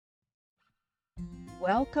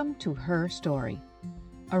Welcome to Her Story,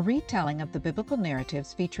 a retelling of the biblical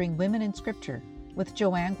narratives featuring women in Scripture with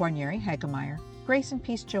Joanne Guarnieri Hagemeyer. Grace and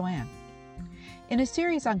peace, Joanne. In a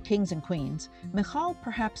series on kings and queens, Michal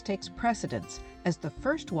perhaps takes precedence as the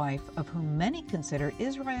first wife of whom many consider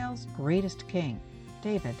Israel's greatest king,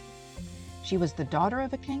 David. She was the daughter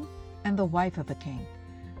of a king and the wife of a king,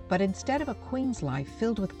 but instead of a queen's life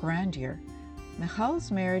filled with grandeur, Michal's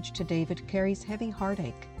marriage to David carries heavy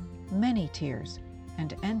heartache, many tears,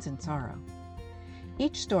 and ends in sorrow.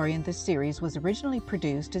 Each story in this series was originally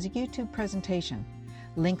produced as a YouTube presentation.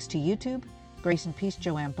 Links to YouTube, Grace and Peace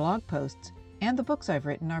Joanne blog posts, and the books I've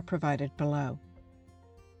written are provided below.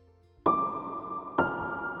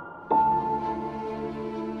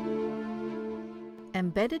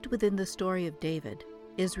 Embedded within the story of David,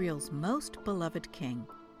 Israel's most beloved king,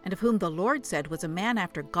 and of whom the Lord said was a man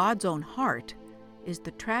after God's own heart, is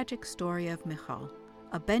the tragic story of Michal,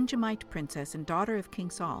 a Benjamite princess and daughter of King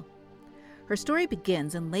Saul. Her story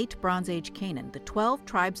begins in late Bronze Age Canaan. The 12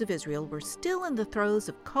 tribes of Israel were still in the throes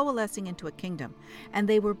of coalescing into a kingdom, and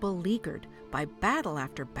they were beleaguered by battle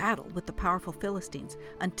after battle with the powerful Philistines,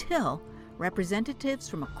 until representatives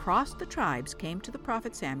from across the tribes came to the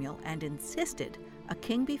prophet Samuel and insisted a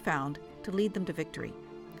king be found to lead them to victory.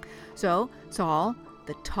 So Saul,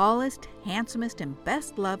 the tallest, handsomest, and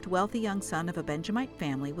best-loved wealthy young son of a Benjamite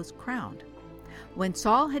family, was crowned. When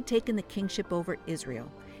Saul had taken the kingship over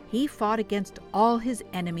Israel, he fought against all his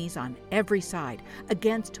enemies on every side,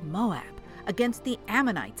 against Moab, against the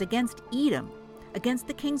Ammonites, against Edom, against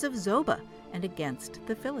the kings of Zobah, and against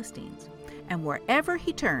the Philistines. And wherever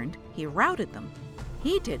he turned, he routed them.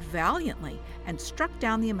 He did valiantly and struck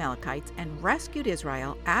down the Amalekites and rescued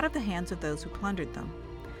Israel out of the hands of those who plundered them.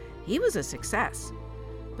 He was a success,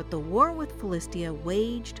 but the war with Philistia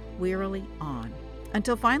waged wearily on,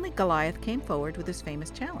 until finally Goliath came forward with his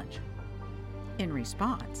famous challenge. In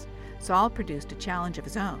response, Saul produced a challenge of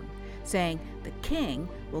his own, saying, "The king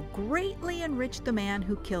will greatly enrich the man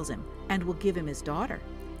who kills him, and will give him his daughter,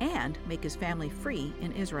 and make his family free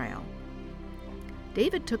in Israel."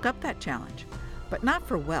 David took up that challenge, but not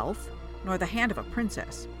for wealth, nor the hand of a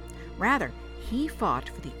princess. Rather, he fought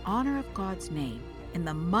for the honor of God's name, in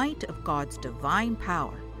the might of God's divine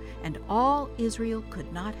power, and all Israel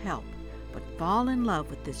could not help but fall in love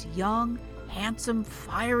with this young, handsome,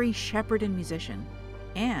 fiery shepherd and musician,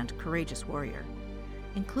 and courageous warrior,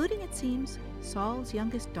 including, it seems, Saul's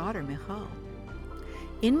youngest daughter, Michal.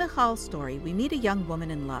 In Michal's story, we meet a young woman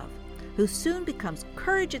in love, who soon becomes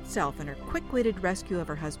courage itself in her quick-witted rescue of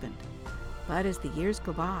her husband. But as the years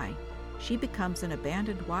go by, she becomes an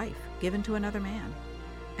abandoned wife given to another man,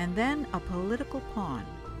 and then a political pawn,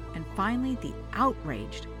 and finally the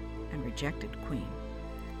outraged and rejected queen.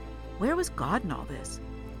 Where was God in all this?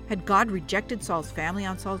 Had God rejected Saul's family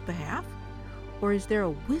on Saul's behalf? Or is there a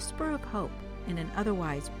whisper of hope in an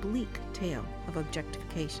otherwise bleak tale of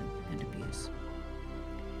objectification and abuse?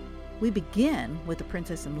 We begin with a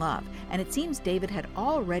princess in love, and it seems David had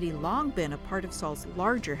already long been a part of Saul's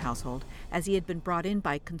larger household, as he had been brought in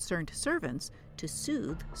by concerned servants to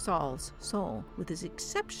soothe Saul's soul with his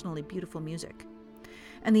exceptionally beautiful music.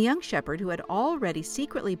 And the young shepherd, who had already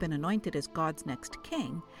secretly been anointed as God's next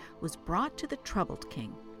king, was brought to the troubled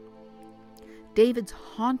king. David's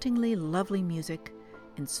hauntingly lovely music,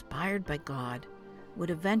 inspired by God,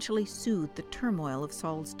 would eventually soothe the turmoil of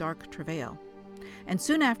Saul's dark travail. And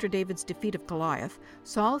soon after David's defeat of Goliath,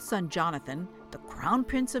 Saul's son Jonathan, the crown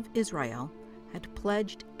prince of Israel, had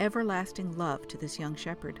pledged everlasting love to this young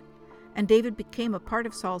shepherd. And David became a part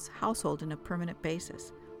of Saul's household on a permanent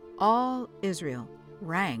basis. All Israel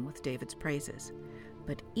rang with David's praises.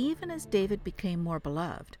 But even as David became more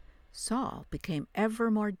beloved, Saul became ever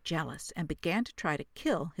more jealous and began to try to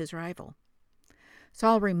kill his rival.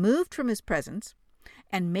 Saul removed from his presence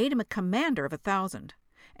and made him a commander of 1,000.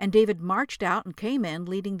 And David marched out and came in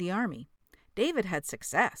leading the army. David had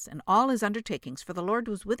success in all his undertakings, for the Lord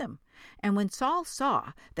was with him. And when Saul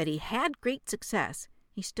saw that he had great success,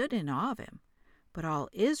 he stood in awe of him. But all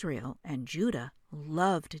Israel and Judah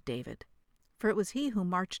loved David, for it was he who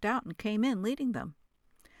marched out and came in leading them.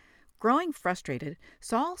 Growing frustrated,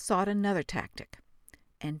 Saul sought another tactic: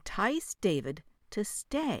 entice David to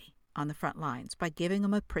stay on the front lines by giving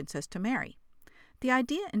him a princess to marry. The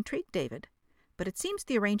idea intrigued David, but it seems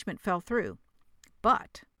the arrangement fell through.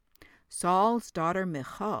 But Saul's daughter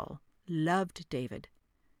Michal loved David,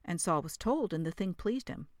 and Saul was told, and the thing pleased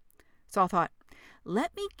him. Saul thought,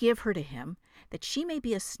 "Let me give her to him, that she may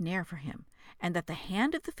be a snare for him, and that the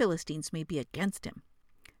hand of the Philistines may be against him."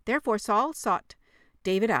 Therefore Saul sought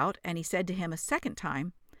David out, and he said to him a second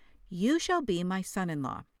time, "You shall be my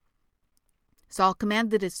son-in-law." Saul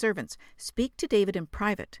commanded his servants, "Speak to David in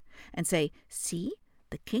private and say, 'See,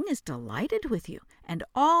 the king is delighted with you, and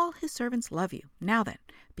all his servants love you. Now then,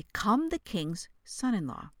 become the king's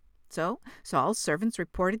son-in-law.'" So Saul's servants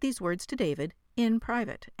reported these words to David in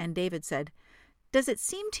private, and David said, "Does it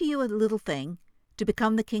seem to you a little thing to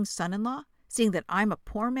become the king's son-in-law, seeing that I'm a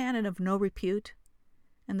poor man and of no repute?"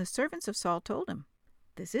 And the servants of Saul told him,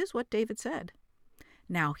 "This is what David said."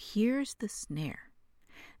 Now here's the snare.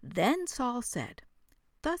 Then Saul said,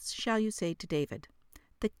 "Thus shall you say to David,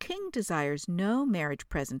 'The king desires no marriage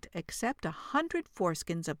present except 100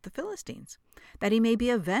 foreskins of the Philistines, that he may be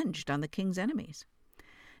avenged on the king's enemies.'"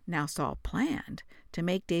 Now Saul planned to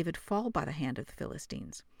make David fall by the hand of the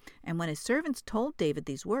Philistines. And when his servants told David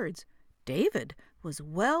these words, David was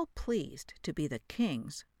well pleased to be the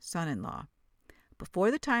king's son-in-law. Before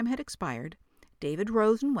the time had expired, David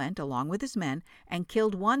rose and went, along with his men, and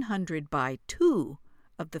killed 100 by 2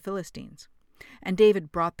 of the Philistines. And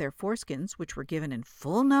David brought their foreskins, which were given in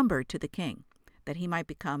full number to the king, that he might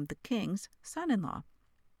become the king's son-in-law.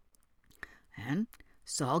 And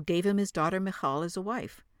Saul gave him his daughter Michal as a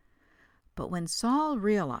wife. But when Saul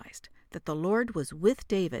realized that the Lord was with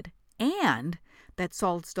David and that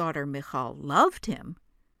Saul's daughter Michal loved him,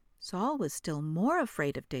 Saul was still more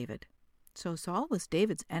afraid of David. So Saul was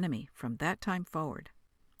David's enemy from that time forward.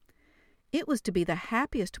 It was to be the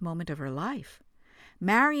happiest moment of her life,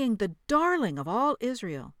 marrying the darling of all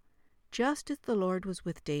Israel. Just as the Lord was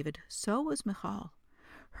with David, so was Michal.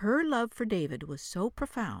 Her love for David was so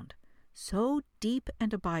profound, so deep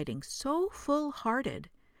and abiding, so full-hearted,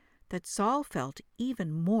 that Saul felt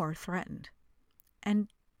even more threatened. And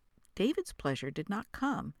David's pleasure did not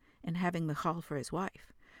come in having Michal for his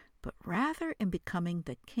wife, but rather in becoming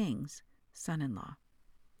the king's son-in-law.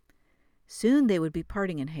 Soon they would be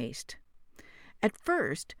parting in haste. At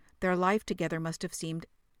first, their life together must have seemed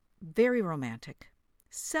very romantic,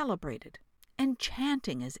 celebrated,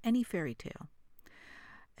 enchanting as any fairy tale.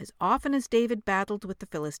 As often as David battled with the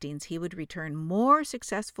Philistines, he would return more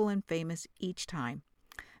successful and famous each time.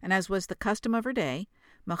 And as was the custom of her day,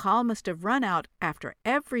 Michal must have run out after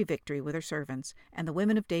every victory with her servants and the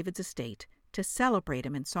women of David's estate to celebrate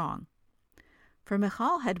him in song. For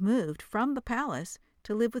Michal had moved from the palace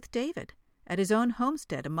to live with David at his own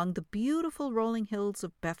homestead among the beautiful rolling hills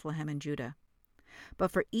of Bethlehem in Judah. But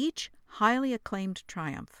for each highly acclaimed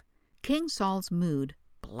triumph, King Saul's mood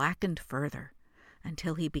blackened further,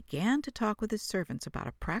 until he began to talk with his servants about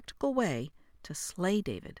a practical way to slay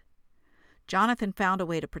David. Jonathan found a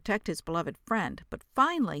way to protect his beloved friend, but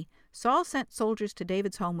finally Saul sent soldiers to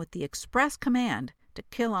David's home with the express command to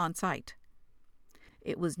kill on sight.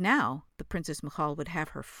 It was now the Princess Michal would have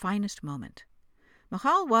her finest moment.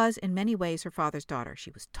 Michal was in many ways her father's daughter.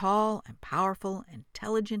 She was tall and powerful,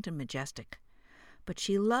 intelligent and majestic. But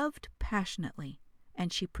she loved passionately,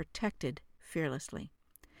 and she protected fearlessly.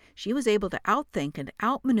 She was able to outthink and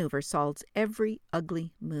outmaneuver Saul's every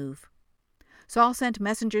ugly move. Saul sent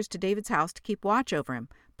messengers to David's house to keep watch over him,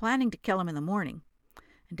 planning to kill him in the morning.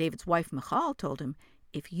 And David's wife Michal told him,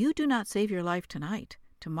 "If you do not save your life tonight,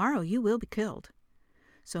 tomorrow you will be killed."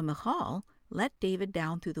 So Michal let David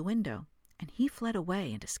down through the window, and he fled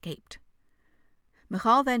away and escaped.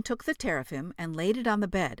 Michal then took the teraphim and laid it on the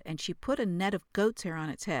bed, and she put a net of goat's hair on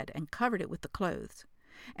its head and covered it with the clothes.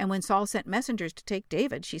 And when Saul sent messengers to take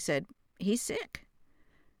David, she said, "He's sick."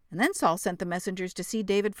 And then Saul sent the messengers to see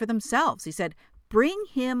David for themselves. He said, "Bring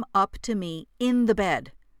him up to me in the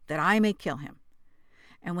bed, that I may kill him."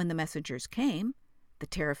 And when the messengers came, the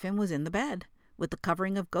teraphim was in the bed, with the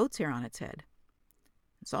covering of goat's hair on its head.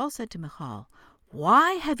 And Saul said to Michal,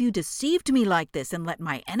 "Why have you deceived me like this and let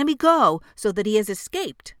my enemy go so that he has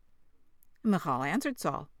escaped?" Michal answered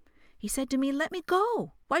Saul, "He said to me, 'Let me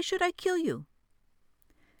go. Why should I kill you?'"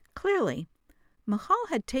 Clearly, Michal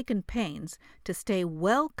had taken pains to stay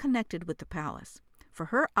well connected with the palace, for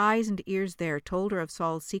her eyes and ears there told her of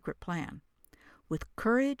Saul's secret plan. With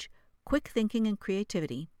courage, quick thinking, and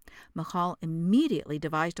creativity, Michal immediately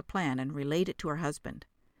devised a plan and relayed it to her husband.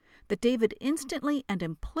 That David instantly and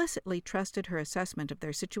implicitly trusted her assessment of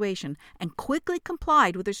their situation and quickly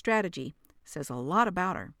complied with her strategy says a lot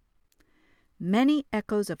about her. Many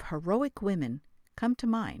echoes of heroic women come to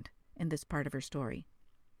mind in this part of her story.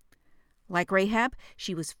 Like Rahab,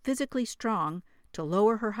 she was physically strong to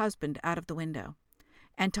lower her husband out of the window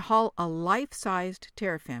and to haul a life-sized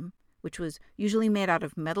teraphim, which was usually made out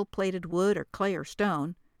of metal-plated wood or clay or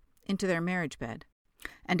stone, into their marriage bed.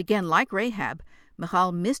 And again, like Rahab,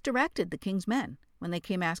 Michal misdirected the king's men when they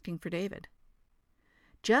came asking for David.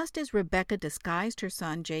 Just as Rebekah disguised her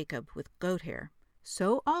son Jacob with goat hair,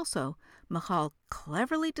 so also Michal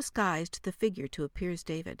cleverly disguised the figure to appear as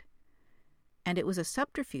David. and it was a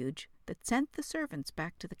subterfuge that sent the servants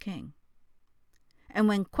back to the king. And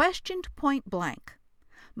when questioned point blank,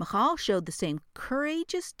 Michal showed the same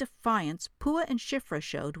courageous defiance Puah and Shiphrah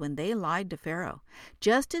showed when they lied to Pharaoh.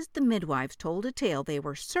 Just as the midwives told a tale they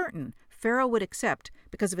were certain Pharaoh would accept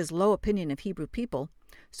because of his low opinion of Hebrew people,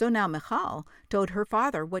 so now Michal told her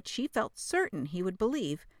father what she felt certain he would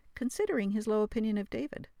believe, considering his low opinion of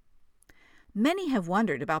David. Many have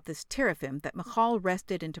wondered about this teraphim that Michal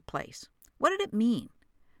wrested into place. What did it mean?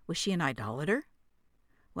 Was she an idolater?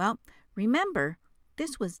 Well, remember,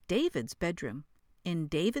 this was David's bedroom, in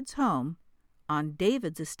David's home, on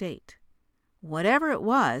David's estate. Whatever it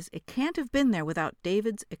was, it can't have been there without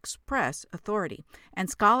David's express authority, and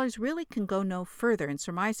scholars really can go no further in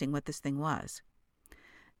surmising what this thing was.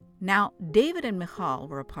 Now, David and Michal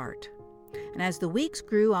were apart, and as the weeks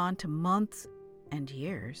grew on to months and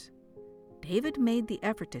years, David made the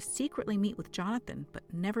effort to secretly meet with Jonathan, but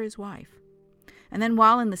never his wife. And then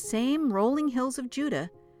while in the same rolling hills of Judah,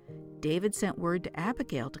 David sent word to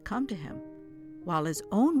Abigail to come to him, while his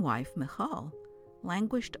own wife, Michal,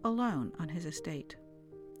 languished alone on his estate.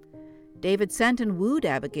 David sent and wooed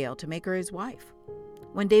Abigail to make her his wife.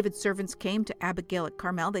 When David's servants came to Abigail at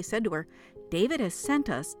Carmel, they said to her, "David has sent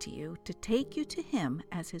us to you to take you to him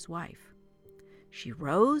as his wife." She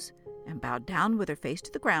rose and bowed down with her face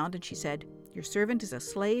to the ground, and she said, "Your servant is a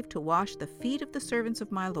slave to wash the feet of the servants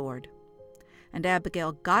of my lord." And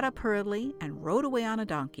Abigail got up hurriedly and rode away on a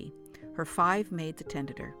donkey. Her 5 maids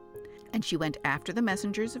attended her. And she went after the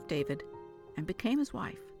messengers of David and became his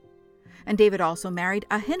wife. And David also married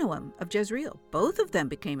Ahinoam of Jezreel. Both of them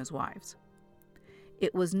became his wives.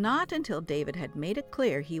 It was not until David had made it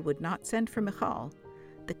clear he would not send for Michal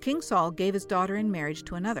that King Saul gave his daughter in marriage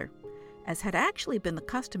to another, as had actually been the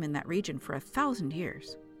custom in that region for 1,000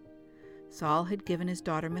 years. Saul had given his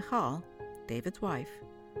daughter Michal, David's wife,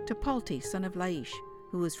 to Palti, son of Laish,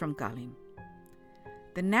 who was from Galim.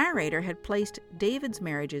 The narrator had placed David's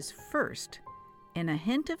marriages first in a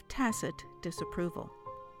hint of tacit disapproval.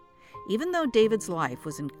 Even though David's life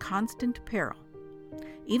was in constant peril,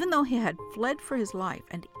 even though he had fled for his life,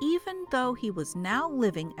 and even though he was now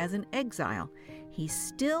living as an exile, he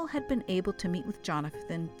still had been able to meet with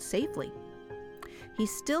Jonathan safely. He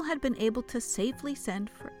still had been able to safely send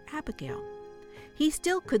for Abigail. He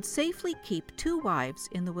still could safely keep 2 wives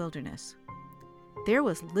in the wilderness. There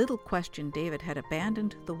was little question David had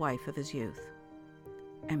abandoned the wife of his youth.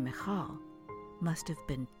 And Michal must have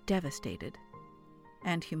been devastated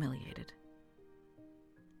and humiliated.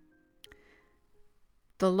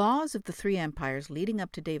 The laws of the 3 empires leading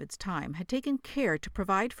up to David's time had taken care to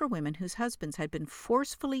provide for women whose husbands had been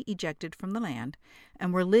forcefully ejected from the land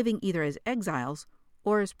and were living either as exiles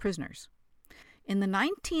or as prisoners. In the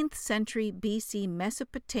 19th century BC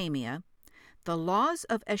Mesopotamia, the laws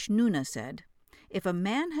of Eshnunna said, if a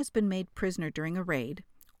man has been made prisoner during a raid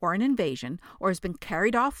or an invasion, or has been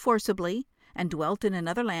carried off forcibly and dwelt in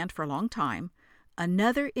another land for a long time,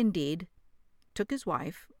 another indeed took his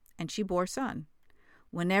wife, and she bore son.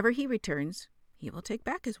 Whenever he returns, he will take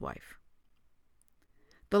back his wife.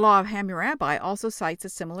 The law of Hammurabi also cites a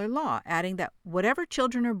similar law, adding that whatever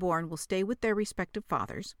children are born will stay with their respective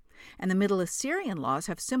fathers, and the Middle Assyrian laws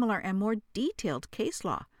have similar and more detailed case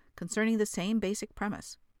law concerning the same basic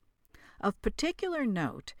premise. Of particular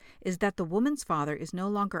note is that the woman's father is no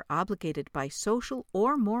longer obligated by social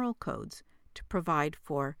or moral codes to provide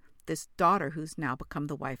for this daughter who's now become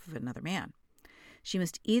the wife of another man. She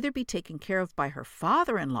must either be taken care of by her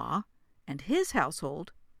father-in-law and his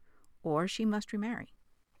household, or she must remarry.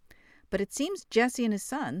 But it seems Jesse and his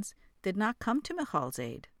sons did not come to Michal's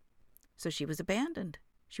aid. So she was abandoned.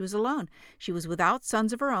 She was alone. She was without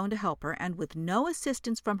sons of her own to help her, and with no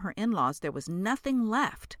assistance from her in-laws, there was nothing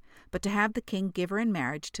left but to have the king give her in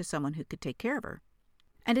marriage to someone who could take care of her.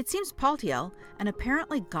 And it seems Paltiel, an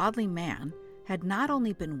apparently godly man, had not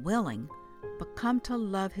only been willing, but come to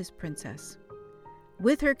love his princess.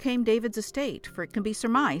 With her came David's estate, for it can be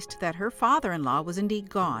surmised that her father-in-law was indeed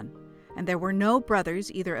gone, and there were no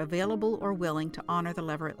brothers either available or willing to honor the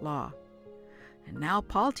Levirate law. And now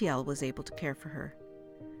Paltiel was able to care for her.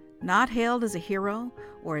 Not hailed as a hero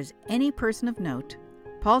or as any person of note,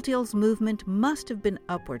 Paltiel's movement must have been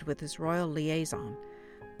upward with his royal liaison,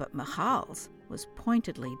 but Michal's was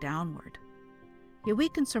pointedly downward. Yet we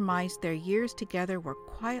can surmise their years together were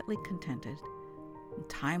quietly contented, and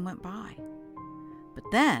time went by. But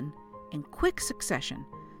then, in quick succession,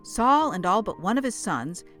 Saul and all but one of his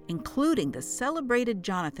sons, including the celebrated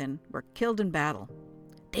Jonathan, were killed in battle.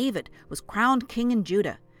 David was crowned king in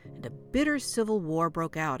Judah, and a bitter civil war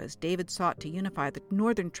broke out as David sought to unify the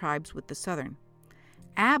northern tribes with the southern.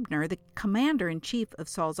 Abner, the commander-in-chief of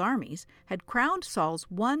Saul's armies, had crowned Saul's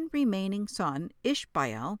one remaining son,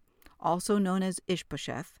 Ishbaal, also known as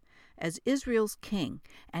Ishbosheth, as Israel's king,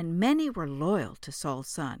 and many were loyal to Saul's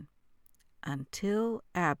son, until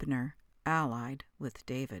Abner allied with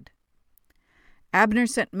David. Abner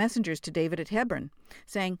sent messengers to David at Hebron,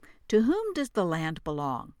 saying, "To whom does the land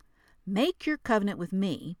belong? Make your covenant with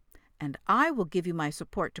me, and I will give you my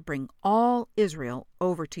support to bring all Israel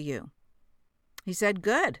over to you." He said,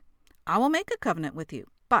 "Good, I will make a covenant with you,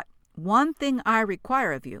 but one thing I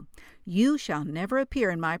require of you. You shall never appear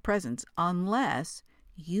in my presence unless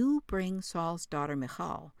you bring Saul's daughter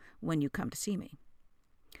Michal when you come to see me."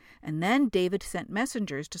 And then David sent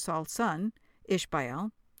messengers to Saul's son,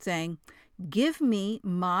 Ishbaal, saying, "Give me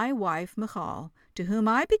my wife Michal, to whom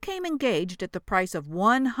I became engaged at the price of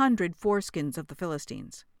 100 foreskins of the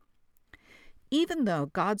Philistines." Even though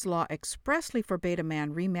God's law expressly forbade a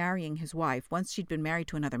man remarrying his wife once she'd been married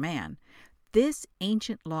to another man, this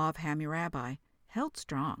ancient law of Hammurabi held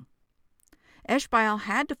strong. Ishbaal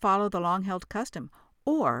had to follow the long-held custom,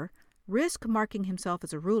 or risk marking himself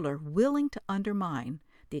as a ruler willing to undermine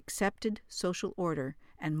the accepted social order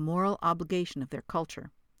and moral obligation of their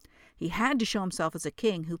culture. He had to show himself as a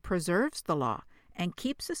king who preserves the law and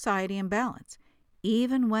keeps society in balance,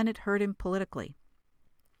 even when it hurt him politically.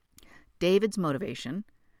 David's motivation,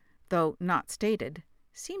 though not stated,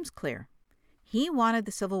 seems clear. He wanted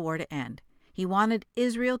the civil war to end. He wanted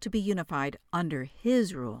Israel to be unified under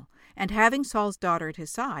his rule, and having Saul's daughter at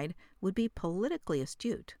his side would be politically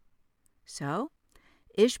astute. So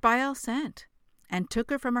Ishbaal sent and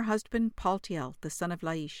took her from her husband Paltiel, the son of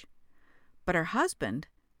Laish. But her husband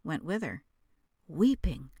went with her,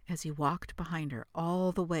 weeping as he walked behind her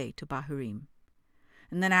all the way to Bahurim.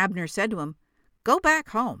 And then Abner said to him, "Go back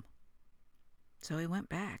home." So he went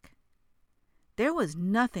back. There was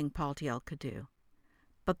nothing Paltiel could do,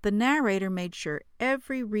 but the narrator made sure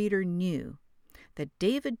every reader knew that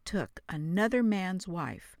David took another man's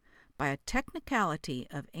wife by a technicality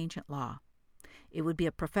of ancient law. It would be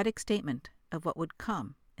a prophetic statement of what would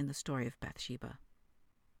come in the story of Bathsheba.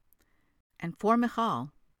 And for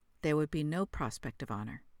Michal, there would be no prospect of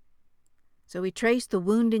honor. So we trace the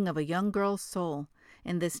wounding of a young girl's soul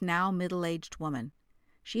in this now middle-aged woman.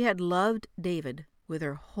 She had loved David with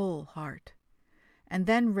her whole heart, and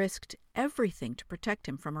then risked everything to protect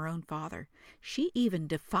him from her own father. She even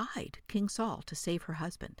defied King Saul to save her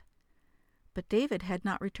husband. But David had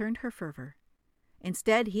not returned her fervor.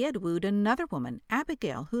 Instead, he had wooed another woman,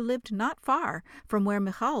 Abigail, who lived not far from where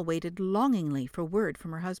Michal waited longingly for word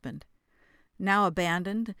from her husband. Now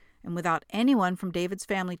abandoned and without anyone from David's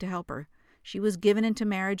family to help her, she was given into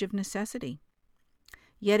marriage of necessity.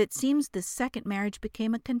 Yet it seems this second marriage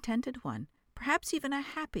became a contented one, perhaps even a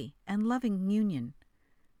happy and loving union.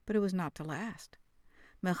 But it was not to last.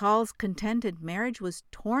 Michal's contented marriage was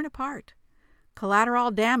torn apart,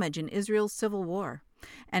 collateral damage in Israel's civil war.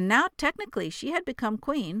 And now technically she had become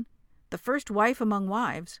queen, the first wife among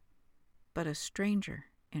wives, but a stranger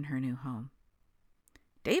in her new home.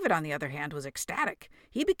 David, on the other hand, was ecstatic.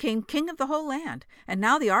 He became king of the whole land, and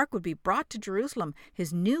now the ark would be brought to Jerusalem,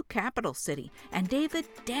 his new capital city, and David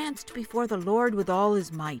danced before the Lord with all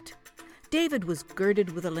his might. David was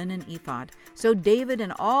girded with a linen ephod, so David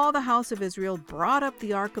and all the house of Israel brought up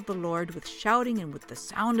the ark of the Lord with shouting and with the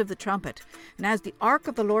sound of the trumpet. And as the ark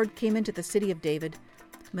of the Lord came into the city of David,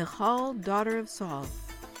 Michal, daughter of Saul,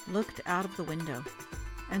 looked out of the window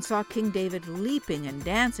and saw King David leaping and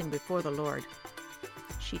dancing before the Lord.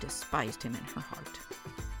 She despised him in her heart.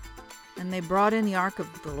 And they brought in the ark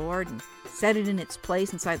of the Lord and set it in its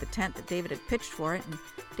place inside the tent that David had pitched for it, and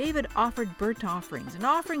David offered burnt offerings and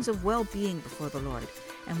offerings of well-being before the Lord.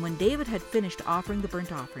 And when David had finished offering the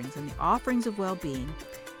burnt offerings and the offerings of well-being,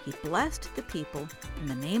 he blessed the people in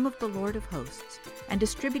the name of the Lord of hosts, and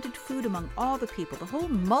distributed food among all the people, the whole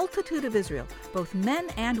multitude of Israel, both men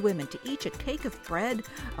and women, to each a cake of bread,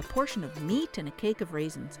 a portion of meat, and a cake of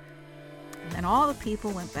raisins. And then all the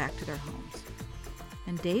people went back to their homes.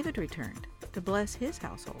 And David returned to bless his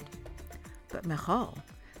household. But Michal,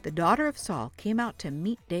 the daughter of Saul, came out to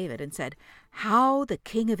meet David and said, "How the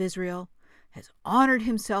king of Israel has honored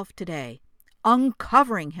himself today,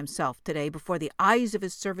 uncovering himself today before the eyes of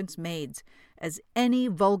his servants' maids, as any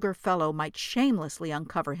vulgar fellow might shamelessly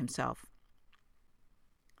uncover himself."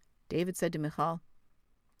 David said to Michal,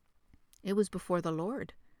 "It was before the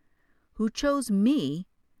Lord, who chose me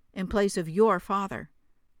in place of your father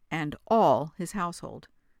and all his household,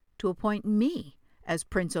 to appoint me as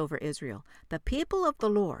prince over Israel, the people of the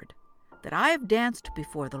Lord, that I have danced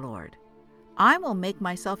before the Lord. I will make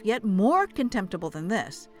myself yet more contemptible than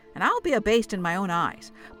this, and I'll be abased in my own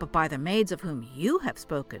eyes. But by the maids of whom you have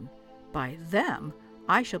spoken, by them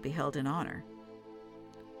I shall be held in honor."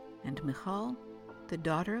 And Michal, the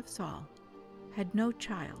daughter of Saul, had no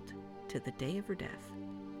child to the day of her death.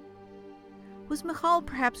 Was Michal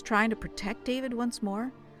perhaps trying to protect David once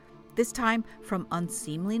more, this time from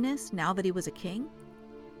unseemliness now that he was a king?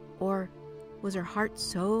 Or was her heart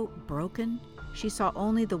so broken she saw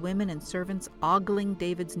only the women and servants ogling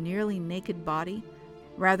David's nearly naked body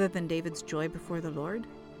rather than David's joy before the Lord?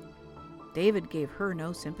 David gave her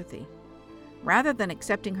no sympathy. Rather than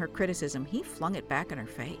accepting her criticism, he flung it back in her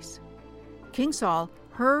face. King Saul,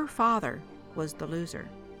 her father, was the loser.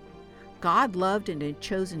 God loved and had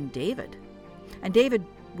chosen David, and David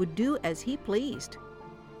would do as he pleased.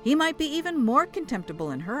 He might be even more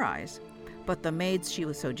contemptible in her eyes, but the maids she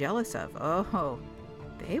was so jealous of, oh,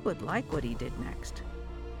 they would like what he did next.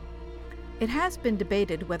 It has been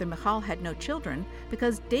debated whether Michal had no children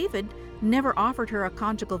because David never offered her a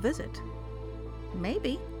conjugal visit.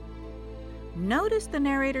 Maybe. Notice the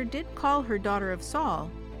narrator did call her daughter of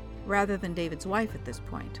Saul rather than David's wife at this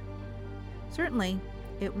point. Certainly,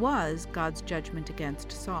 it was God's judgment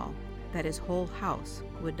against Saul that his whole house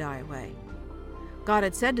would die away. God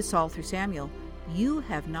had said to Saul through Samuel, "You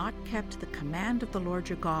have not kept the command of the Lord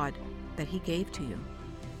your God that he gave to you.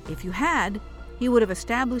 If you had, he would have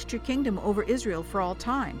established your kingdom over Israel for all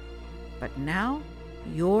time. But now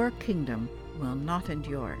your kingdom will not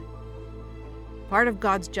endure." Part of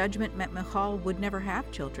God's judgment meant Michal would never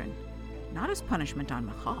have children, not as punishment on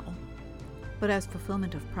Michal, but as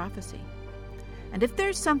fulfillment of prophecy. And if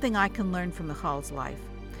there's something I can learn from Michal's life,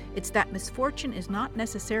 it's that misfortune is not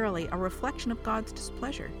necessarily a reflection of God's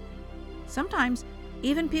displeasure. Sometimes,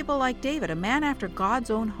 even people like David, a man after God's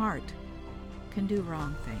own heart, can do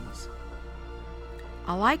wrong things.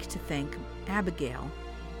 I like to think Abigail,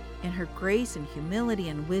 in her grace and humility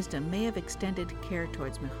and wisdom, may have extended care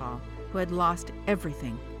towards Michal, who had lost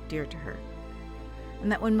everything dear to her.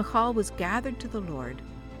 And that when Michal was gathered to the Lord,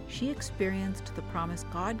 she experienced the promise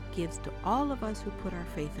God gives to all of us who put our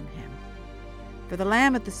faith in him. For the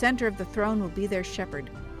Lamb at the center of the throne will be their shepherd,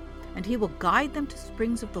 and he will guide them to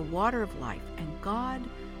springs of the water of life, and God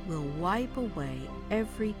will wipe away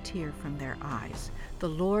every tear from their eyes. The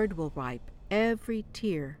Lord will wipe every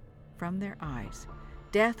tear from their eyes.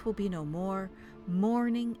 Death will be no more.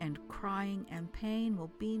 Mourning and crying and pain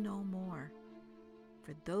will be no more,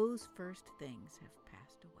 for those first things have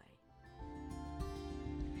passed away.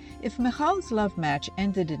 If Michal's love match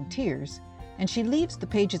ended in tears, and she leaves the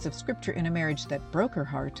pages of Scripture in a marriage that broke her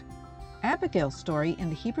heart, Abigail's story in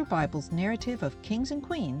the Hebrew Bible's narrative of kings and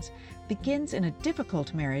queens begins in a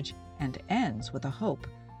difficult marriage and ends with a hope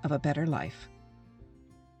of a better life.